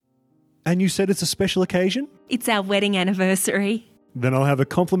And you said it's a special occasion? It's our wedding anniversary. Then I'll have a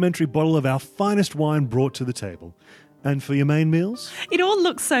complimentary bottle of our finest wine brought to the table. And for your main meals? It all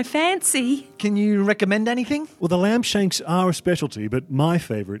looks so fancy. Can you recommend anything? Well, the lamb shanks are a specialty, but my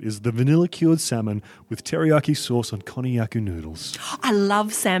favourite is the vanilla cured salmon with teriyaki sauce on konnyaku noodles. I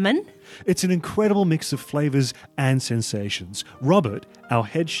love salmon. It's an incredible mix of flavours and sensations. Robert, our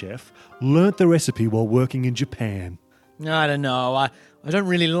head chef, learnt the recipe while working in Japan. I don't know. I don't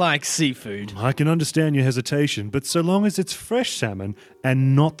really like seafood. I can understand your hesitation, but so long as it's fresh salmon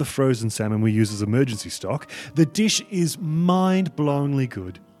and not the frozen salmon we use as emergency stock, the dish is mind-blowingly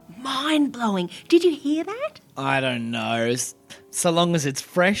good. Mind-blowing. Did you hear that? I don't know. So long as it's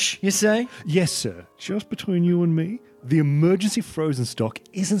fresh, you say? Yes, sir. Just between you and me, the emergency frozen stock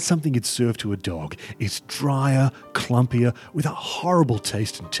isn't something you'd serve to a dog. It's drier, clumpier, with a horrible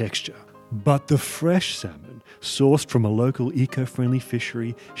taste and texture. But the fresh salmon, sourced from a local eco-friendly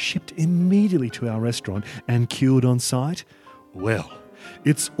fishery, shipped immediately to our restaurant and cured on site, well,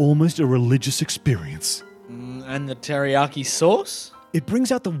 it's almost a religious experience. And the teriyaki sauce? It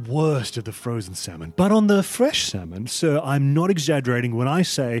brings out the worst of the frozen salmon. But on the fresh salmon, sir, I'm not exaggerating when I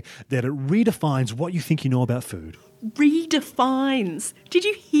say that it redefines what you think you know about food. Redefines. Did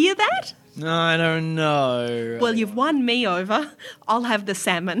you hear that? I don't know. Well, you've won me over. I'll have the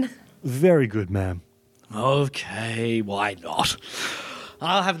salmon. Very good, ma'am. Okay, why not?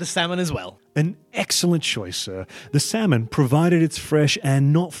 I'll have the salmon as well. An excellent choice, sir. The salmon, provided it's fresh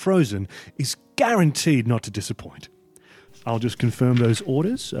and not frozen, is guaranteed not to disappoint. I'll just confirm those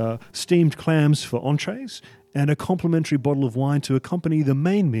orders. Steamed clams for entrees and a complimentary bottle of wine to accompany the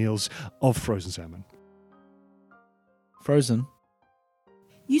main meals of frozen salmon. Frozen?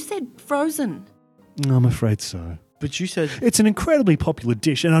 You said frozen. I'm afraid so. But you said... It's an incredibly popular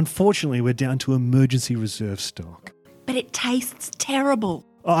dish, and unfortunately we're down to emergency reserve stock. But it tastes terrible.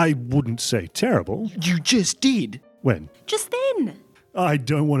 I wouldn't say terrible. You just did. When? Just then. I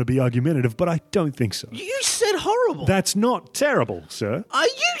don't want to be argumentative, but I don't think so. You said horrible. That's not terrible, sir. Are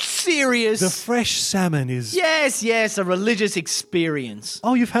you serious? The fresh salmon is... Yes, a religious experience.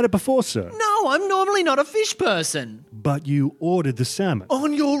 Oh, you've had it before, sir. No, I'm normally not a fish person. But you ordered the salmon.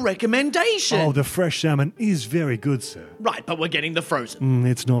 On your recommendation. Oh, the fresh salmon is very good, sir. Right, but we're getting the frozen.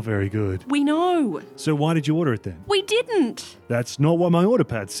 It's not very good. We know. So why did you order it then? We didn't. That's not what my order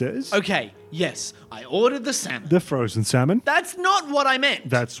pad says. Okay, yes, I ordered the salmon. The frozen salmon. That's not what I meant.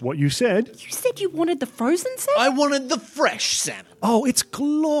 That's what you said. You said you wanted the frozen salmon? I wanted the fresh salmon. Oh, it's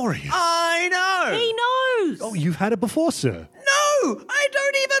glorious. I know. He knows. Oh, you've had it before, sir. No, I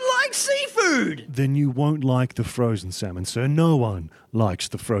don't even like seafood. Then you won't like the frozen salmon, sir. No one likes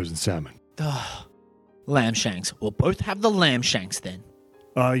the frozen salmon. Lamb shanks. We'll both have the lamb shanks then.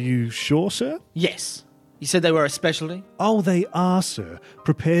 Are you sure, sir? Yes. You said they were a specialty? Oh, they are, sir.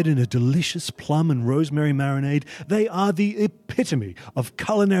 Prepared in a delicious plum and rosemary marinade, they are the epitome of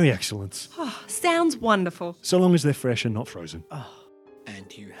culinary excellence. Sounds wonderful. So long as they're fresh and not frozen.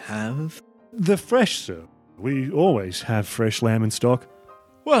 And you have? The fresh, sir. We always have fresh lamb in stock.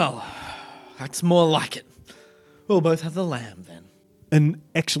 Well, that's more like it. We'll both have the lamb then. An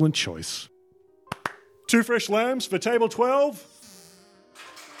excellent choice. 2 fresh lambs for table 12.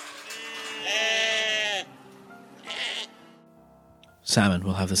 Salmon,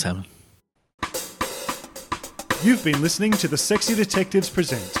 we'll have the salmon. You've been listening to The Sexy Detectives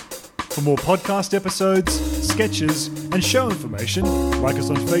Present. For more podcast episodes, sketches, and show information, like us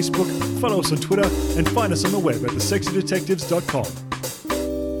on Facebook, follow us on Twitter, and find us on the web at thesexydetectives.com.